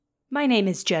My name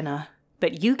is Jenna,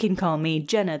 but you can call me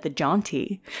Jenna the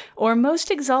Jaunty, or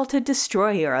most exalted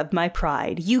destroyer of my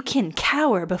pride. You can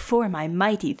cower before my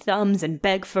mighty thumbs and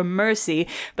beg for mercy,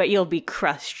 but you'll be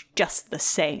crushed just the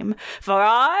same, for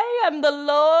I am the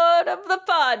Lord of the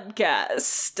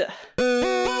Podcast.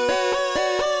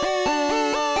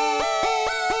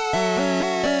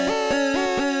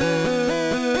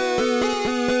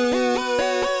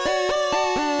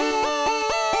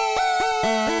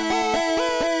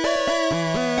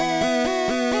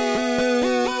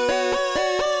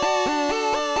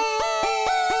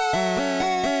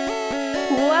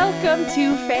 Welcome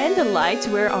to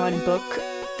Fandalight. We're on book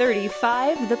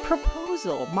 35, The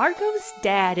Proposal. Marco's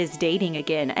dad is dating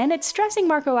again, and it's stressing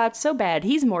Marco out so bad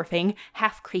he's morphing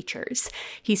half creatures.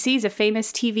 He sees a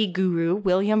famous TV guru,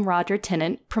 William Roger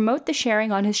Tennant, promote the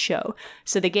sharing on his show,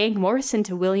 so the gang morphs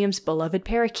into William's beloved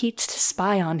parakeets to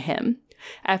spy on him.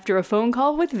 After a phone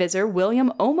call with Visser,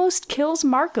 William almost kills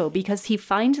Marco because he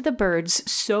finds the birds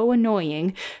so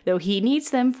annoying, though he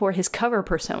needs them for his cover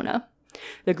persona.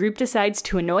 The group decides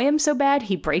to annoy him so bad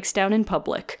he breaks down in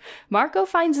public. Marco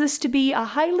finds this to be a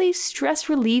highly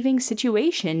stress-relieving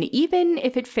situation, even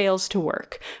if it fails to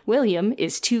work. William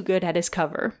is too good at his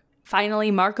cover. Finally,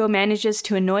 Marco manages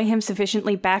to annoy him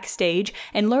sufficiently backstage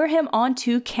and lure him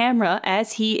onto camera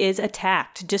as he is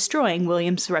attacked, destroying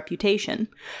William's reputation.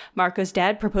 Marco's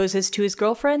dad proposes to his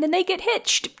girlfriend and they get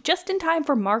hitched, just in time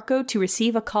for Marco to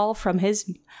receive a call from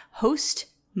his host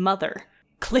mother.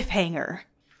 Cliffhanger.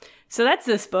 So that's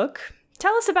this book.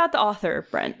 Tell us about the author,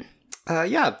 Brent.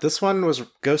 This one was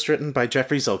ghostwritten by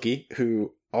Jeffrey Zulke,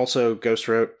 who also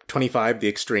ghostwrote 25 The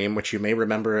Extreme, which you may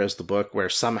remember as the book where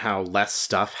somehow less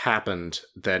stuff happened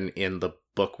than in the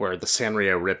book where the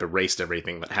Sanrio Rip erased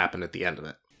everything that happened at the end of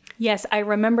it. Yes, I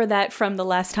remember that from the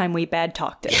last time we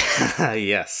bad-talked it.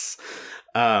 Yes.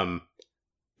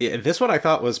 This one I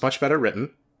thought was much better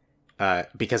written,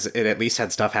 because it at least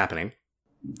had stuff happening.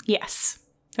 Yes,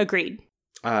 agreed.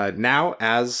 Now,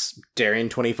 as Darien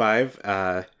 25,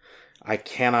 I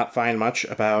cannot find much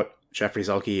about Jeffrey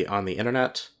Zulke on the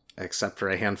internet, except for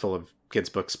a handful of kids'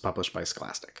 books published by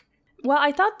Scholastic. Well,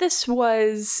 I thought this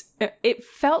was, it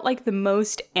felt like the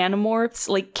most Animorphs,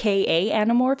 like KA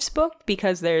Animorphs book,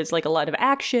 because there's like a lot of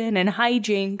action and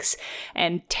hijinks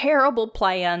and terrible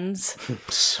plans.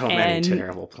 So many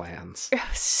terrible plans.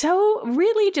 So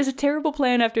really just a terrible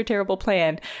plan after terrible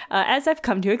plan, as I've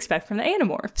come to expect from the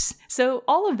Animorphs. So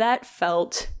all of that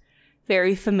felt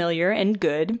very familiar and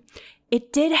good.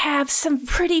 It did have some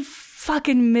pretty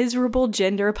fucking miserable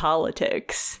gender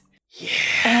politics. Yeah.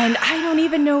 And I don't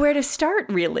even know where to start,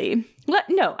 really.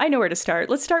 No, I know where to start.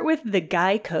 Let's start with the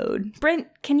Guy Code. Brent,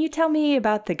 can you tell me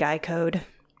about the Guy Code?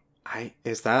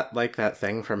 Is that like that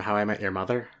thing from How I Met Your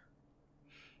Mother?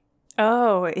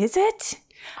 Oh, is it?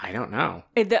 I don't know.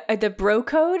 The Bro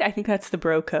Code? I think that's the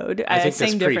Bro Code. I think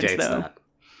this predates that.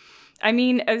 I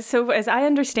mean, so as I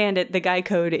understand it, the Guy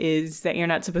Code is that you're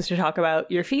not supposed to talk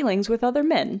about your feelings with other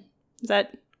men. Is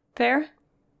that fair?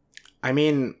 I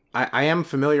mean, I am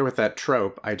familiar with that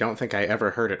trope. I don't think I ever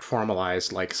heard it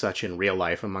formalized like such in real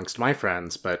life amongst my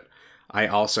friends, but I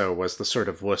also was the sort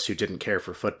of wuss who didn't care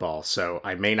for football, so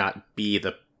I may not be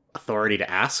the authority to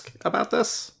ask about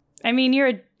this. I mean,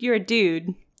 you're a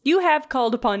dude. You have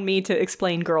called upon me to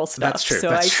explain girl stuff, that's true, so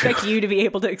I expect you to be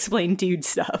able to explain dude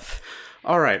stuff.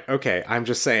 All right, okay. I'm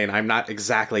just saying I'm not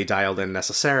exactly dialed in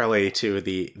necessarily to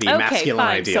the masculine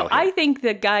ideal. So I think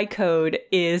the Guy Code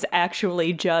is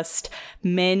actually just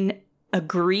men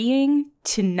agreeing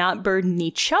to not burden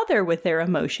each other with their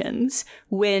emotions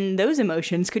when those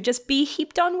emotions could just be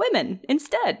heaped on women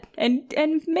instead and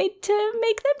made to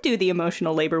make them do the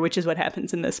emotional labor, which is what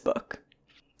happens in this book.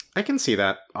 I can see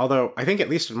that, although I think at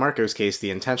least in Marco's case,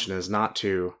 the intention is not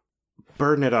to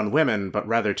burden it on women, but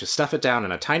rather to stuff it down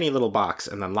in a tiny little box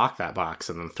and then lock that box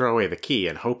and then throw away the key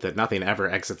and hope that nothing ever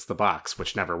exits the box,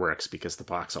 which never works because the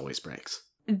box always breaks.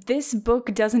 This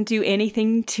book doesn't do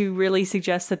anything to really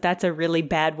suggest that that's a really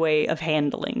bad way of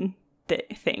handling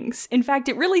things. In fact,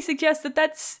 it really suggests that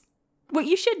that's what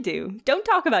you should do. Don't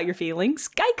talk about your feelings.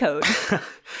 Guy Code.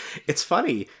 It's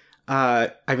funny.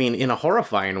 I mean, in a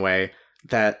horrifying way,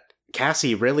 that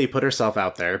Cassie really put herself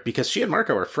out there because she and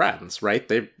Marco are friends, right?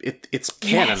 It's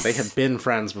canon. Yes. They have been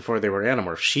friends before they were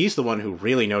Animorphs. She's the one who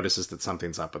really notices that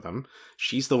something's up with him.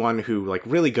 She's the one who like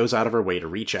really goes out of her way to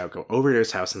reach out, go over to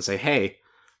his house and say, hey,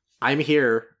 I'm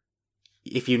here.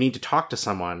 If you need to talk to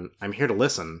someone, I'm here to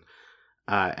listen.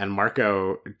 And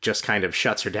Marco just kind of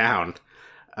shuts her down.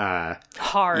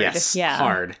 Hard. Yes, yeah.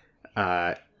 Hard.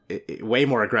 Way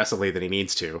more aggressively than he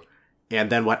needs to. And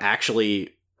then what actually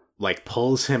like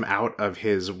pulls him out of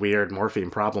his weird morphine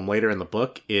problem later in the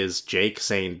book is Jake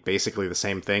saying basically the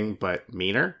same thing, but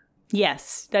meaner.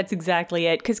 Yes, that's exactly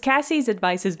it. Because Cassie's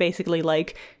advice is basically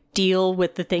like, deal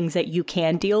with the things that you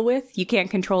can deal with. You can't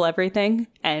control everything,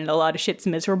 and a lot of shit's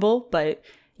miserable, but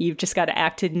you've just got to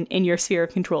act in your sphere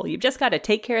of control. You've just got to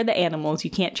take care of the animals. You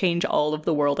can't change all of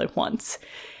the world at once.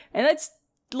 And that's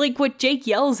like what Jake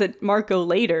yells at Marco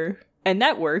later, and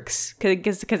that works,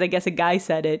 because I guess a guy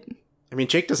said it. I mean,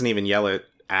 Jake doesn't even yell it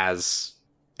as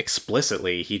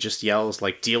explicitly. He just yells,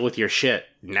 like, deal with your shit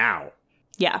now.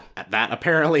 Yeah. That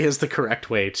apparently is the correct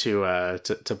way to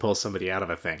pull somebody out of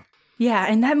a thing. Yeah,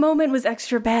 and that moment was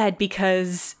extra bad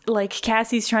because, like,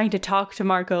 Cassie's trying to talk to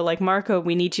Marco, like, Marco,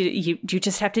 we need you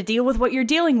just have to deal with what you're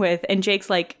dealing with. And Jake's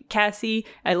like, Cassie,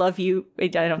 I love you. I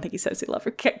don't think he says he loves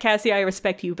her. Cassie, I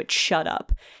respect you, but shut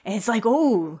up. And it's like,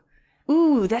 ooh,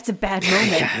 that's a bad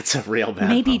moment. Yeah, it's a real bad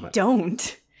Maybe moment.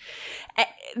 Don't.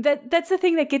 That's the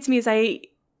thing that gets me is I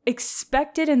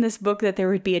expected in this book that there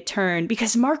would be a turn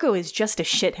because Marco is just a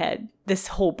shithead this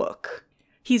whole book.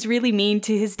 He's really mean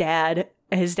to his dad.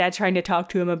 His dad's trying to talk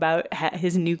to him about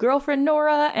his new girlfriend,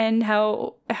 Nora, and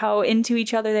how into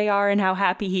each other they are and how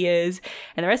happy he is.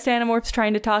 And the rest of Animorphs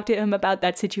trying to talk to him about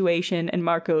that situation. And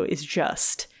Marco is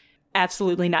just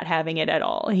absolutely not having it at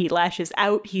all. He lashes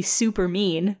out. He's super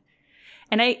mean.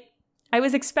 And I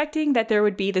was expecting that there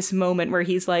would be this moment where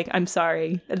he's like, I'm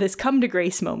sorry, this come to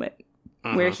grace moment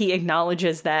where he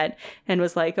acknowledges that and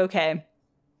was like, okay,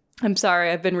 I'm sorry,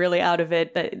 I've been really out of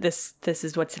it. This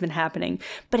is what's been happening.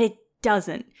 But it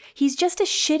doesn't. He's just a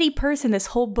shitty person this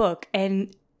whole book.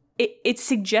 And it's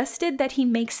suggested that he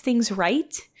makes things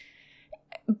right,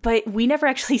 but we never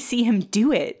actually see him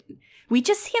do it. We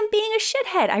just see him being a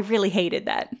shithead. I really hated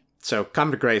that. So, come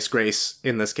to Grace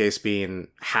in this case being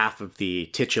half of the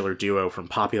titular duo from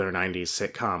popular 90s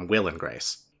sitcom Will and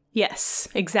Grace. Yes,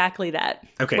 exactly that.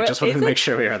 Okay, just wanted to make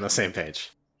sure we were on the same page.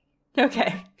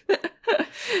 Okay.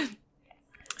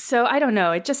 So, I don't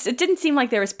know. It didn't seem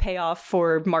like there was payoff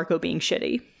for Marco being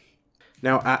shitty.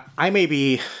 Now,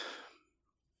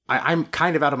 I'm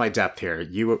kind of out of my depth here.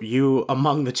 You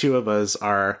among the two of us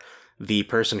are the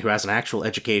person who has an actual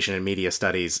education in media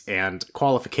studies and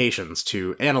qualifications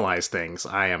to analyze things.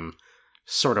 I am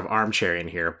sort of armchairing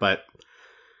here, but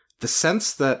the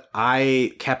sense that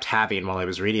I kept having while I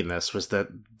was reading this was that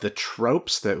the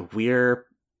tropes that we're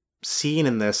seeing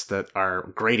in this that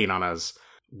are grating on us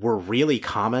were really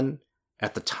common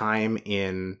at the time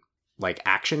in, like,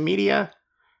 action media.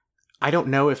 I don't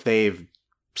know if they've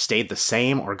stayed the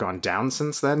same or gone down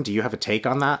since then. Do you have a take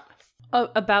on that?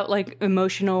 About, like,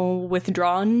 emotional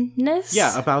withdrawnness?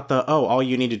 Yeah, about all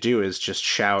you need to do is just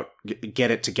shout,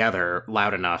 get it together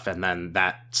loud enough, and then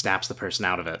that snaps the person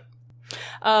out of it.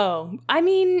 Oh, I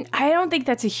mean, I don't think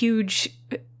that's a huge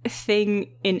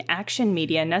thing in action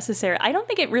media necessarily. I don't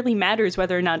think it really matters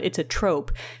whether or not it's a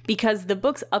trope, because the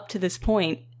books up to this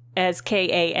point, as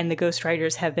K.A. and the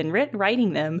ghostwriters have been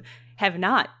writing them, have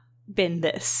not been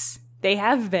this. They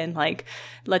have been like,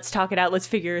 let's talk it out, let's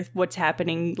figure what's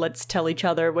happening, let's tell each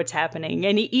other what's happening.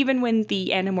 And even when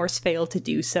the Animorphs fail to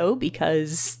do so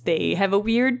because they have a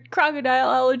weird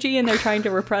crocodile allergy and they're trying to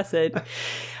repress it,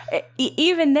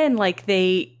 even then, like,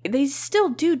 they still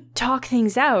do talk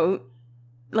things out.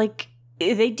 Like,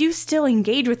 they do still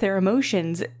engage with their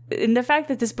emotions. And the fact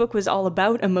that this book was all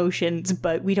about emotions,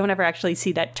 but we don't ever actually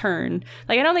see that turn.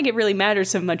 Like, I don't think it really matters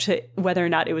so much whether or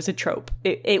not it was a trope.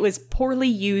 It was poorly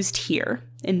used here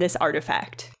in this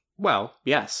artifact. Well,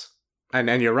 yes.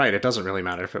 And you're right, it doesn't really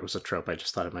matter if it was a trope. I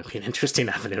just thought it might be an interesting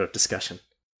avenue of discussion.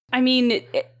 I mean,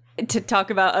 to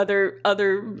talk about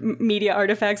other media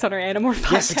artifacts on our Animorph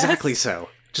podcast. Yes, exactly so.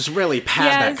 Just really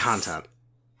pad that content.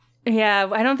 Yeah,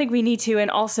 I don't think we need to.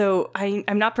 And also,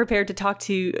 I'm not prepared to talk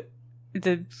to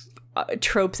the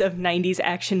tropes of 90s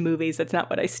action movies. That's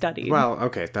not what I studied. Well,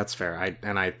 okay, that's fair.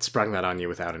 I sprung that on you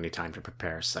without any time to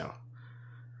prepare, so.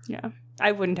 Yeah,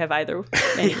 I wouldn't have either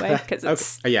anyway, because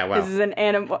it's okay. Yeah, well. This is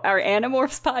our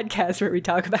Animorphs podcast where we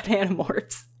talk about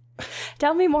Animorphs.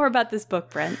 Tell me more about this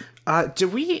book, Brent. Were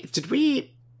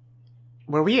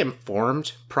we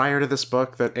informed prior to this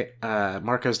book that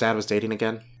Marco's dad was dating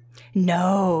again?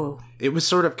 No. It was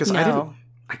sort of, because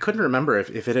I couldn't remember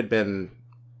if it had been,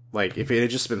 like, if it had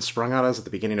just been sprung on us at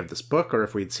the beginning of this book, or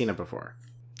if we'd seen it before.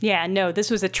 Yeah, no, this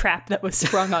was a trap that was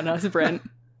sprung on us, Brent.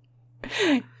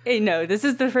 No, this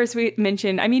is the first we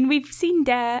mentioned. I mean, we've seen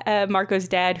Marco's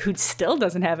dad, who still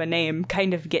doesn't have a name,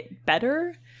 kind of get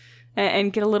better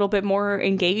and get a little bit more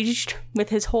engaged with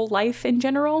his whole life in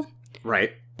general.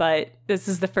 Right. But this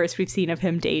is the first we've seen of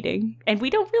him dating. And we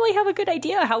don't really have a good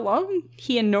idea how long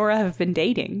he and Nora have been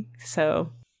dating,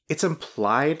 so. It's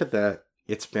implied that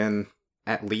it's been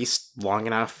at least long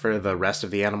enough for the rest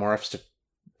of the Animorphs to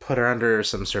put her under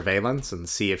some surveillance and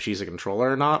see if she's a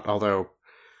controller or not. Although,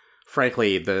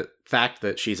 frankly, the fact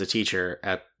that she's a teacher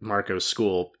at Marco's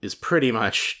school is pretty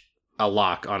much a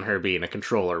lock on her being a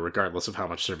controller, regardless of how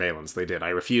much surveillance they did. I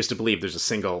refuse to believe there's a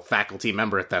single faculty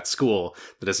member at that school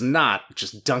that is not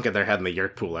just dunking their head in the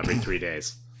Yeerk pool every 3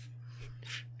 days.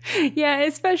 Yeah,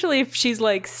 especially if she's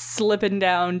like slipping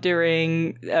down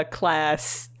during a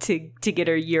class to get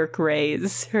her Yeerk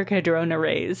raise, her Cadrona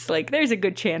raise. Like, there's a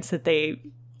good chance that they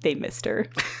missed her.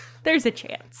 There's a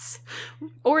chance.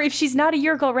 Or if she's not a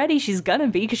Yeerk already, she's gonna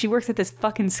be, because she works at this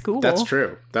fucking school. That's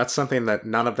true. That's something that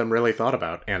none of them really thought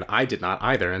about, and I did not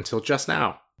either until just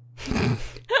now.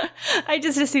 I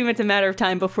just assume it's a matter of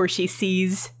time before she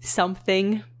sees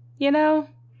something, you know?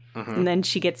 Mm-hmm. And then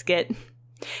she gets get.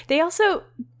 They also,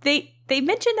 they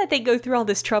mentioned that they go through all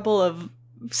this trouble of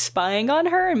spying on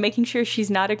her and making sure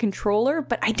she's not a controller,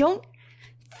 but I don't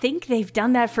think they've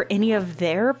done that for any of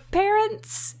their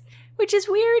parents, which is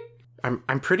weird.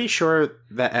 I'm pretty sure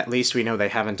that at least we know they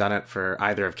haven't done it for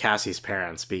either of Cassie's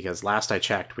parents, because last I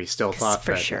checked, we still thought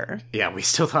for sure. Yeah, we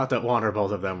still thought that one or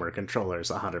both of them were controllers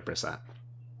 100%.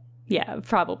 Yeah,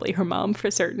 probably her mom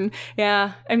for certain.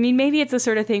 Yeah, I mean, maybe it's the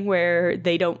sort of thing where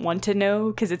they don't want to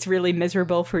know because it's really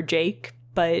miserable for Jake,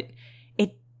 but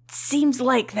it seems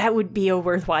like that would be a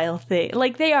worthwhile thing.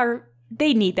 Like, they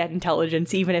need that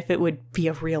intelligence, even if it would be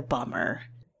a real bummer.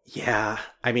 Yeah,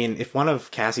 I mean, if one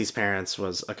of Cassie's parents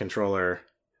was a controller,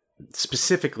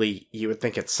 specifically, you would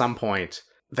think at some point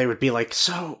they would be like,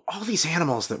 so, all these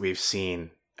animals that we've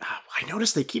seen, I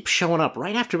noticed they keep showing up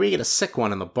right after we get a sick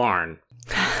one in the barn.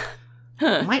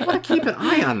 Might want to keep an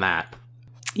eye on that.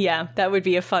 Yeah, that would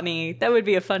be a funny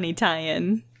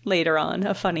tie-in later on,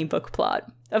 a funny book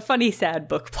plot. A funny, sad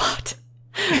book plot.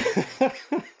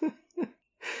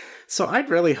 So I'd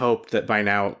really hoped that by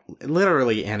now,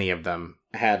 literally any of them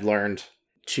had learned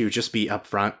to just be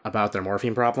upfront about their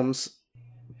morphine problems.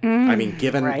 I mean,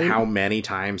 given how many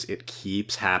times it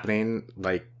keeps happening,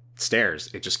 like stairs,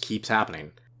 it just keeps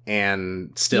happening.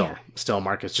 And still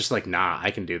Marco's just like, nah, I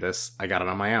can do this. I got it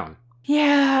on my own.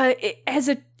 Yeah, as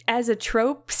a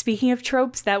trope, speaking of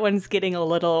tropes, that one's getting a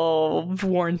little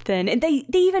worn thin. And they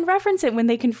even reference it when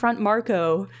they confront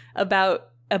Marco about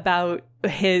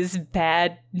his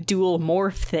bad dual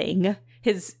morph thing.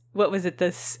 His, what was it, the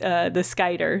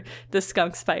Skider, the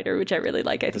skunk spider, which I really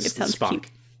like. I think it sounds cute.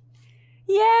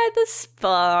 Yeah, the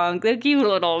spunk, the cute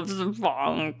little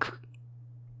spunk.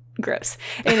 Gross.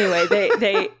 Anyway,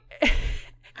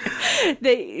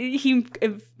 he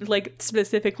like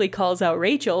specifically calls out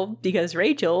Rachel because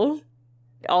Rachel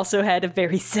also had a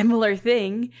very similar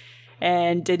thing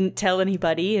and didn't tell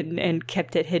anybody and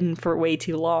kept it hidden for way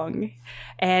too long.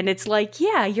 And it's like,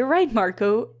 yeah, you're right,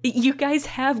 Marco. You guys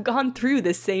have gone through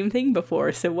the same thing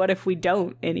before, so what if we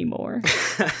don't anymore?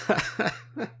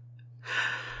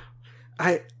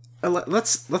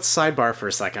 Let's sidebar for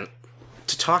a second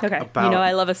to talk about. You know,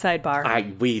 I love a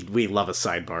sidebar. We love a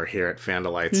sidebar here at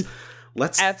Fandalites.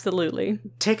 Let's absolutely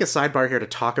take a sidebar here to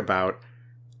talk about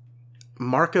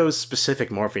Marco's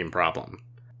specific morphine problem.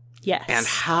 Yes. And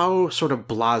how sort of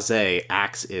blasé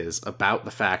Axe is about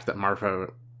the fact that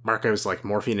Marco's like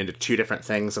morphing into two different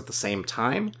things at the same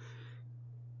time.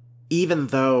 Even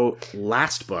though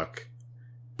last book,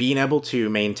 being able to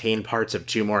maintain parts of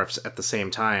two morphs at the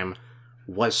same time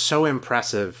was so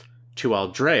impressive to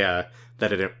Aldrea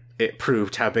that it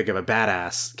proved how big of a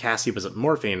badass Cassie was at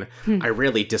morphing. I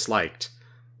really disliked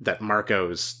that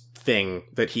Marco's thing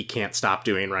that he can't stop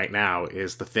doing right now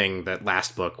is the thing that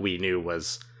last book we knew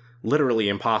was literally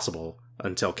impossible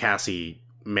until Cassie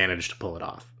managed to pull it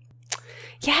off.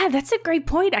 Yeah, that's a great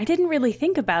point. I didn't really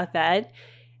think about that.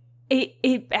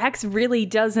 Axe really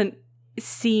doesn't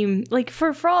seem like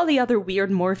for all the other weird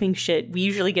morphing shit, we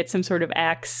usually get some sort of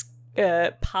Axe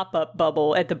pop-up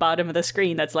bubble at the bottom of the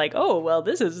screen that's like, oh, well,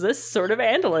 this is this sort of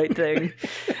Andalite thing.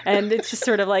 And it's just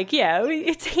sort of like, yeah,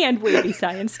 it's hand-wavy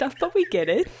science stuff, but we get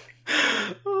it.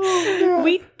 Oh,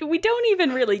 we don't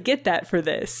even really get that for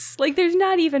this. Like, there's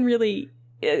not even really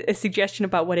a suggestion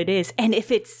about what it is. And if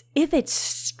it's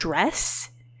stress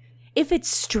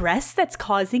that's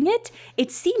causing it,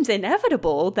 it seems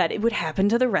inevitable that it would happen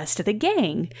to the rest of the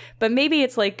gang. But maybe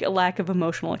it's like a lack of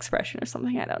emotional expression or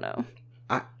something. I don't know.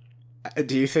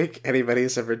 Do you think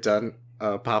anybody's ever done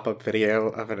a pop-up video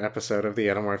of an episode of the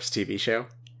Animorphs TV show?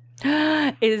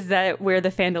 Is that where the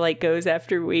Fandalite goes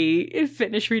after we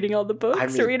finish reading all the books? I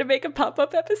mean, are we gonna make a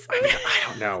pop-up episode? I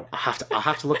don't know. I'll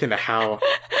have to look into how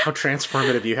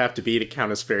transformative you have to be to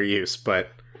count as fair use. But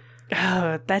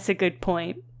that's a good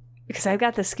point because I've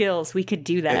got the skills. We could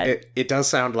do that. It does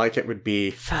sound like it would be.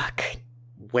 Fuck.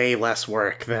 way less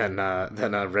work than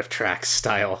a Riff Tracks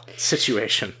style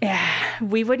situation. Yeah,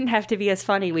 we wouldn't have to be as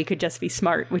funny. We could just be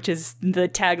smart, which is the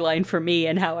tagline for me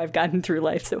and how I've gotten through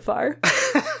life so far.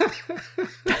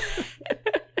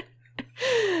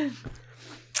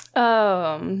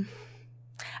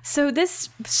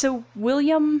 So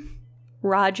William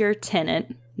Roger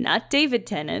Tennant, not David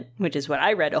Tennant, which is what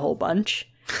I read a whole bunch.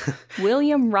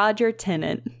 William Roger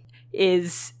Tennant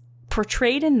is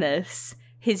portrayed in this,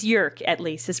 his Yeerk at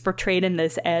least, is portrayed in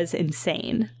this as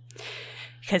insane.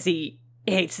 Because he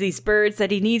hates these birds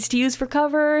that he needs to use for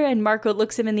cover, and Marco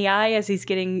looks him in the eye as he's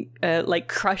getting,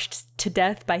 crushed to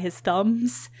death by his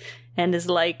thumbs, and is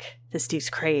like, this dude's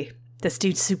cray. This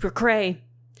dude's super cray.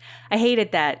 I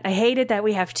hated that. I hated that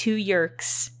we have 2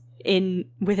 Yeerks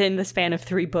within the span of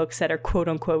 3 books that are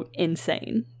quote-unquote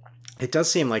insane. It does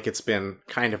seem like it's been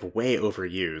kind of way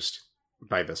overused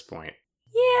by this point.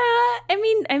 Yeah, I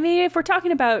mean, if we're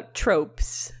talking about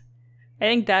tropes, I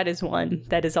think that is one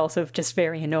that is also just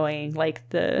very annoying. Like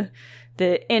the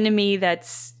enemy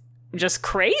that's just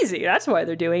crazy. That's why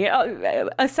they're doing it.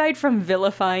 Aside from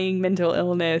vilifying mental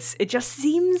illness, it just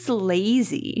seems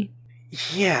lazy.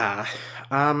 Yeah.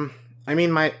 I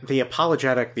mean,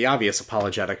 the obvious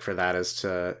apologetic for that is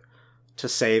to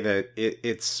say that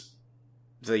it's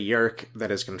the Yeerk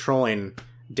that is controlling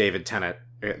David Tennant.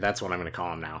 That's what I'm going to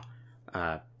call him now.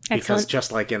 Because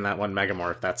just like in that one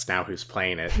Megamorph, that's now who's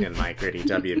playing it in my gritty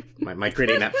my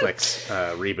gritty Netflix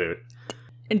reboot.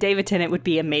 And David Tennant would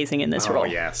be amazing in this role. Oh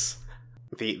yes.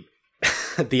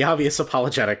 The obvious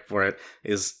apologetic for it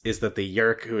is that the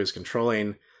Yeerk who is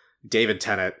controlling David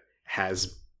Tennant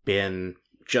has been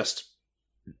just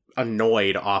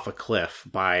annoyed off a cliff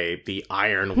by the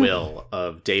iron will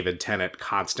of David Tennant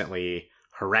constantly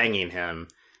haranguing him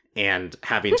and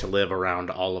having to live around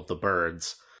all of the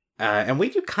birds. And we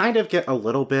do kind of get a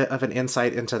little bit of an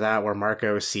insight into that where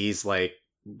Marco sees like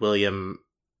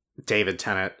David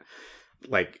Tennant,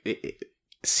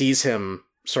 sees him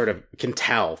sort of can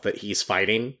tell that he's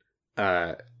fighting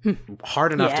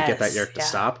hard enough to get that Yeerk to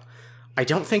stop. I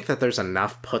don't think that there's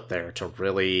enough put there to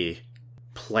really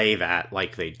play that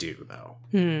like they do, though.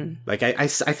 Like, I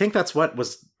think that's what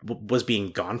was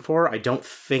being gone for. I don't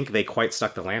think they quite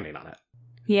stuck the landing on it.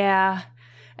 Yeah.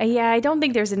 I don't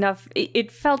think there's enough.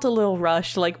 It felt a little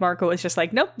rushed, like Marco was just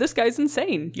like, nope, this guy's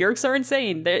insane. Yeerks are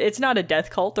insane. It's not a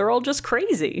death cult. They're all just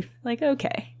crazy. Like,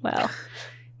 okay, well,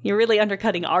 you're really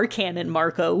undercutting our canon,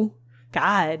 Marco.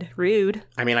 God, rude.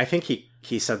 I mean, I think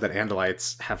he said that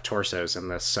Andalites have torsos in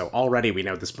this, so already we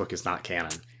know this book is not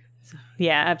canon.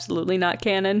 Yeah, absolutely not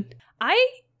canon. I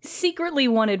secretly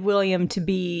wanted William to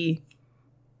be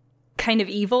kind of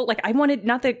evil. Like, I wanted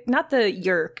not the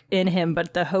Yeerk in him,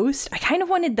 but the host. I kind of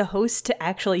wanted the host to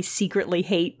actually secretly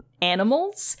hate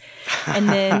animals, and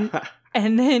then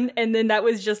and then that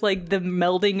was just like the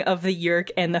melding of the Yeerk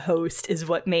and the host is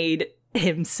what made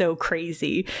him so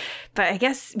crazy. But I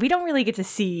guess we don't really get to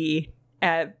see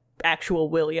actual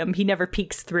William. He never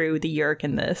peeks through the Yeerk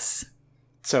in this.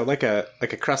 So like a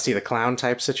Krusty the Clown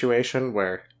type situation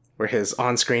where his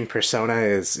on-screen persona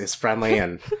is friendly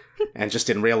and just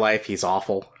in real life he's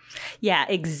awful. Yeah,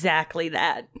 exactly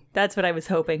that. That's what I was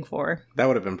hoping for. That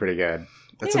would have been pretty good.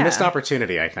 That's a missed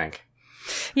opportunity, I think.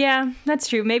 Yeah, that's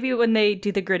true. Maybe when they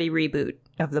do the gritty reboot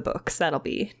of the books, that'll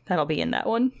be in that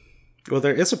one. Well,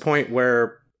 there is a point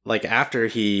where, like, after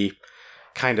he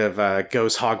kind of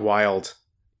goes hog wild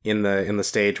in the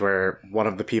stage where one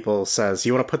of the people says,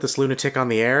 "You want to put this lunatic on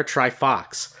the air? Try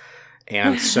Fox."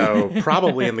 And so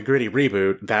probably in the gritty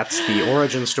reboot, that's the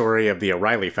origin story of the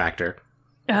O'Reilly factor.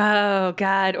 Oh,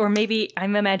 God. Or maybe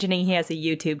I'm imagining he has a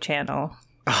YouTube channel.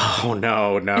 Oh,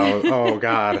 no. Oh,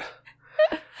 God.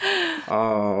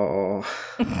 Oh.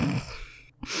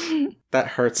 That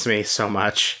hurts me so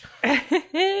much.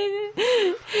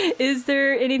 Is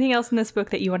there anything else in this book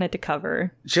that you wanted to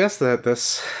cover? Just that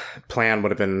this plan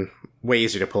would have been way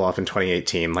easier to pull off in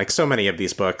 2018. Like so many of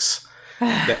these books,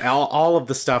 all of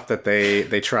the stuff that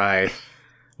they try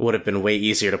would have been way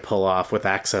easier to pull off with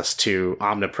access to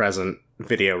omnipresent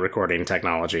video recording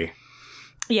technology.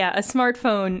 Yeah, a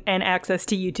smartphone and access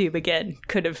to YouTube again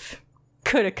could have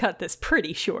cut this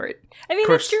pretty short. I mean,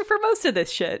 that's true for most of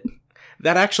this shit.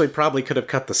 That actually probably could have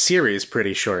cut the series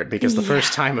pretty short, because the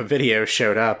first time a video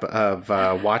showed up of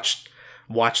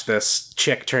watch this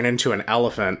chick turn into an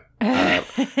elephant,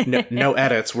 no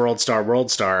edits, World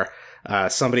Star,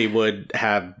 somebody would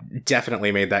have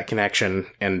definitely made that connection,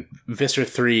 and Visser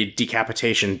 3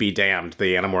 decapitation be damned,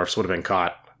 the Animorphs would have been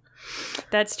caught.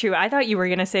 That's true. I thought you were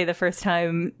going to say the first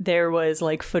time there was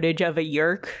like footage of a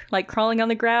Yeerk like crawling on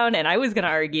the ground. And I was going to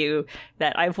argue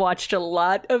that I've watched a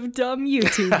lot of dumb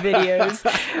YouTube videos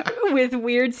with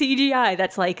weird CGI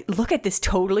that's like, look at this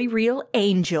totally real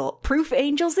angel. Proof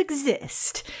angels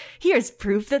exist. Here's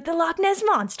proof that the Loch Ness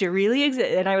Monster really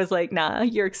exists. And I was like, nah,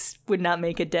 Yeerks would not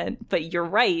make a dent. But you're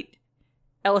right.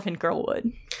 Elephant Girl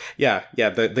would. Yeah.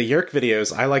 The Yeerk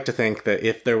videos, I like to think that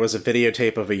if there was a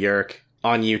videotape of a Yeerk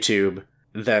on YouTube,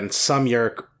 then some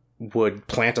Yeerk would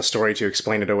plant a story to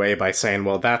explain it away by saying,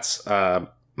 well, that's a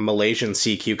Malaysian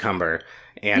sea cucumber,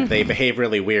 and they behave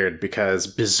really weird because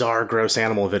bizarre, gross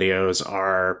animal videos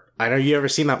are... I know you ever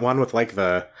seen that one with, like,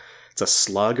 it's a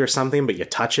slug or something, but you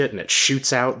touch it and it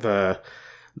shoots out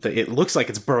it looks like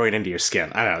it's burrowing into your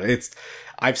skin. I don't know,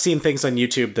 I've seen things on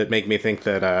YouTube that make me think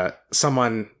that some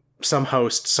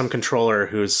host, some controller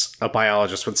who's a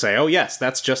biologist would say, oh yes,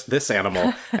 that's just this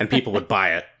animal, and people would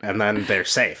buy it, and then they're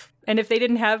safe. And if they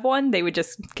didn't have one, they would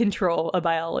just control a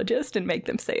biologist and make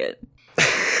them say it.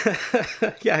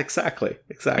 Yeah, exactly.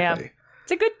 Yeah.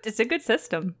 It's a good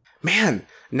system. Man,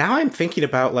 now I'm thinking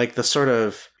about like the sort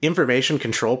of information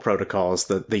control protocols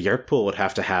that the Yeerk pool would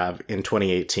have to have in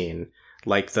 2018.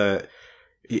 Like they'd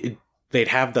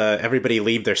have everybody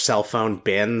leave their cell phone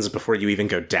bins before you even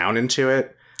go down into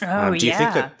it. Oh, do you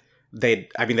think that they've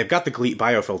got the GLEAT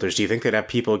biofilters. Do you think they'd have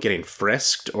people getting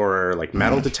frisked or like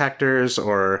metal detectors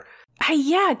or...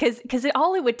 Yeah, because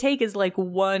all it would take is like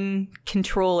one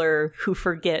controller who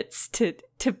forgets to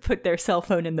put their cell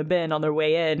phone in the bin on their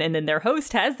way in, and then their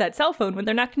host has that cell phone when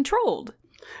they're not controlled.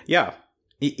 Yeah.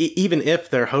 Even if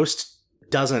their host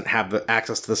doesn't have the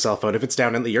access to the cell phone, if it's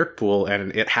down in the Yeerk pool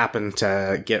and it happened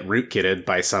to get rootkitted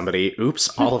by somebody, oops,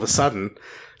 all of a sudden...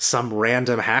 some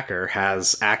random hacker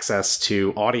has access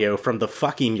to audio from the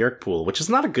fucking Yeerk pool, which is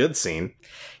not a good scene.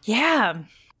 Yeah,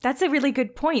 that's a really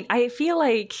good point. I feel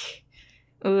like,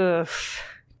 I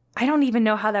don't even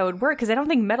know how that would work, because I don't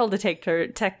think metal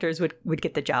detectors would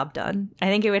get the job done. I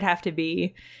think it would have to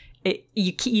be,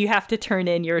 you have to turn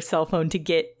in your cell phone to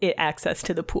get it access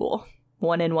to the pool.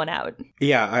 One in, one out.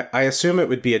 Yeah, I assume it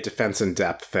would be a defense in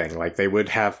depth thing. Like you'd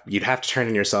have to turn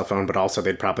in your cell phone, but also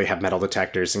they'd probably have metal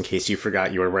detectors in case you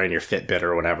forgot you were wearing your Fitbit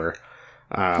or whatever.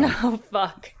 Oh,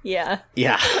 fuck. Yeah.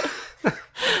 Yeah.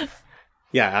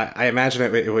 Yeah, I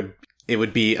imagine it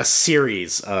would be a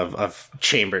series of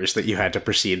chambers that you had to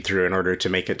proceed through in order to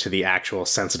make it to the actual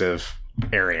sensitive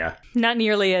area. Not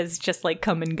nearly as just like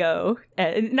come and go.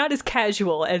 Not as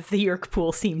casual as the Yeerk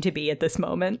pool seemed to be at this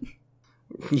moment.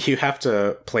 You have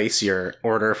to place your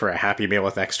order for a Happy Meal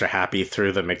with Extra Happy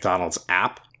through the McDonald's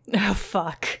app. Oh,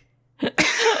 fuck.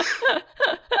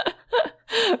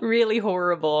 Really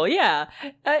horrible. Yeah.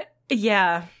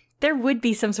 Yeah. There would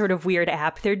be some sort of weird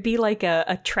app. There'd be like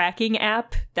a tracking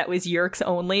app that was Yeerks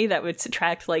only that would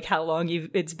track like how long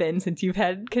it's been since you've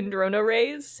had Chondrona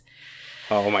rays.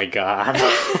 Oh my god.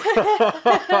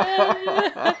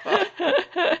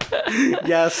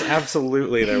 Yes,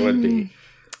 absolutely there would be.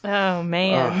 Oh,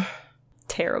 man.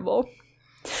 Terrible.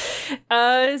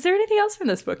 Is there anything else from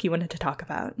this book you wanted to talk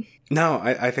about? No,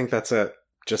 I think that's it.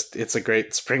 Just, it's a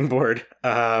great springboard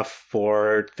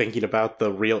for thinking about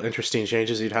the real interesting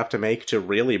changes you'd have to make to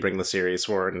really bring the series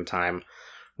forward in time,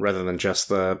 rather than just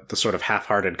the sort of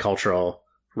half-hearted cultural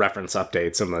reference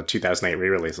updates in the 2008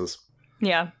 re-releases.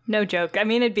 Yeah, no joke. I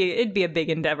mean, it'd be a big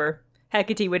endeavor.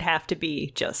 Hecate would have to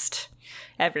be just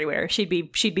everywhere. She'd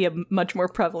be a much more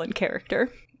prevalent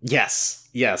character. Yes,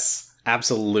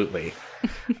 absolutely.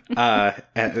 There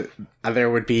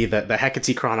would be the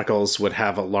Hecate Chronicles would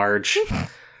have a large,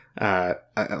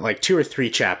 like 2 or 3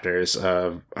 chapters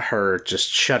of her just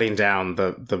shutting down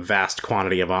the vast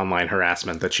quantity of online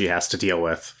harassment that she has to deal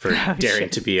with for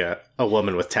daring to be a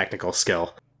woman with technical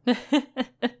skill.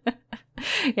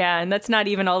 Yeah, and that's not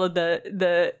even all of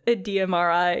the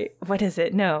DMRI. What is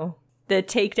it? No. The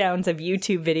takedowns of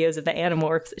YouTube videos of the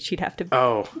Animorphs that she'd have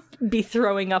to be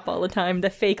throwing up all the time. The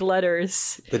fake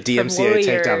letters. The DMCA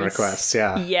takedown requests,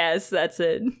 yeah. Yes, that's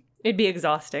it. It'd be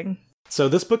exhausting. So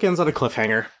this book ends on a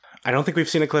cliffhanger. I don't think we've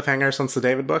seen a cliffhanger since the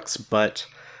David books, but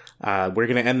we're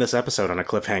going to end this episode on a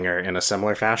cliffhanger in a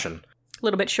similar fashion. A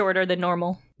little bit shorter than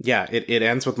normal. Yeah, it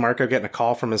ends with Marco getting a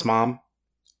call from his mom,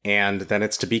 and then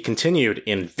it's to be continued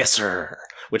in Visser,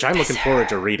 which I'm looking forward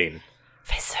to reading.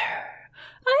 Visser.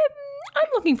 I'm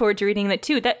looking forward to reading that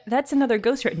too. That's another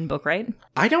ghostwritten book, right?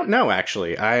 I don't know,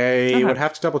 actually. I would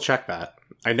have to double check that.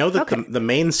 I know that the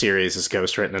main series is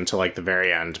ghostwritten until like the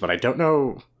very end, but I don't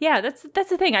know. Yeah, that's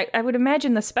the thing. I would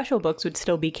imagine the special books would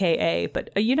still be KA, but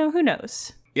who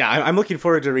knows? Yeah, I'm looking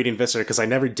forward to reading Visser because I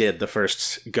never did the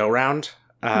first go round.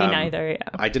 Me neither. Yeah,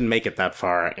 I didn't make it that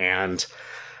far, and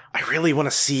I really want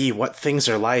to see what things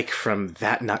are like from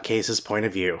that nutcase's point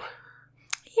of view.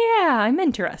 Yeah, I'm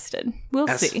interested. We'll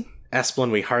see.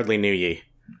 Esplin, we hardly knew ye.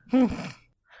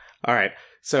 All right,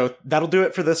 so that'll do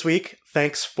it for this week.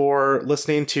 Thanks for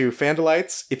listening to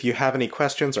Fandelites. If you have any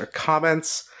questions or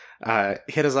comments,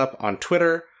 hit us up on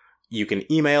Twitter. You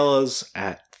can email us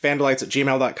at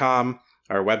fandelites@gmail.com.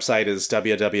 Our website is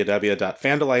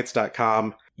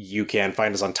www.fandelites.com. You can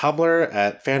find us on Tumblr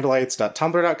at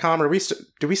fandelites.tumblr.com.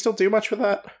 Do we still do much with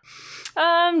that?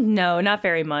 No, not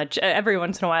very much. Every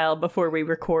once in a while before we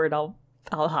record, I'll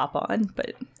hop on,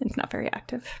 but it's not very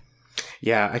active.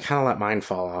 Yeah, I kind of let mine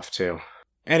fall off too.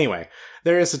 Anyway,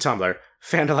 there is a Tumblr,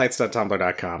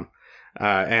 fandelites.tumblr.com,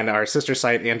 and our sister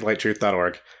site,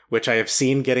 andalitetruth.org, which I have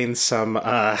seen getting some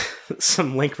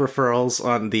link referrals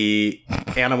on the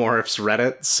Animorphs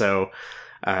Reddit, so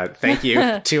thank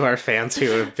you to our fans who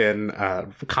have been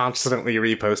constantly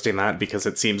reposting that because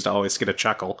it seems to always get a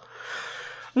chuckle.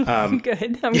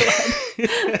 Good, I'm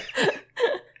glad.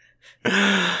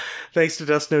 Thanks to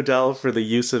Dustin O'Dell for the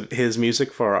use of his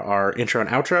music for our intro and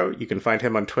outro. You can find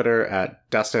him on Twitter at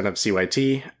Dustin of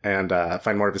CYT, and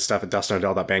find more of his stuff at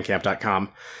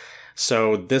dustinodell.bandcamp.com.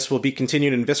 So this will be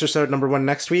continued in Viscersode number 1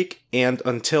 next week, and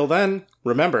until then,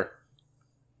 remember,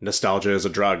 nostalgia is a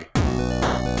drug.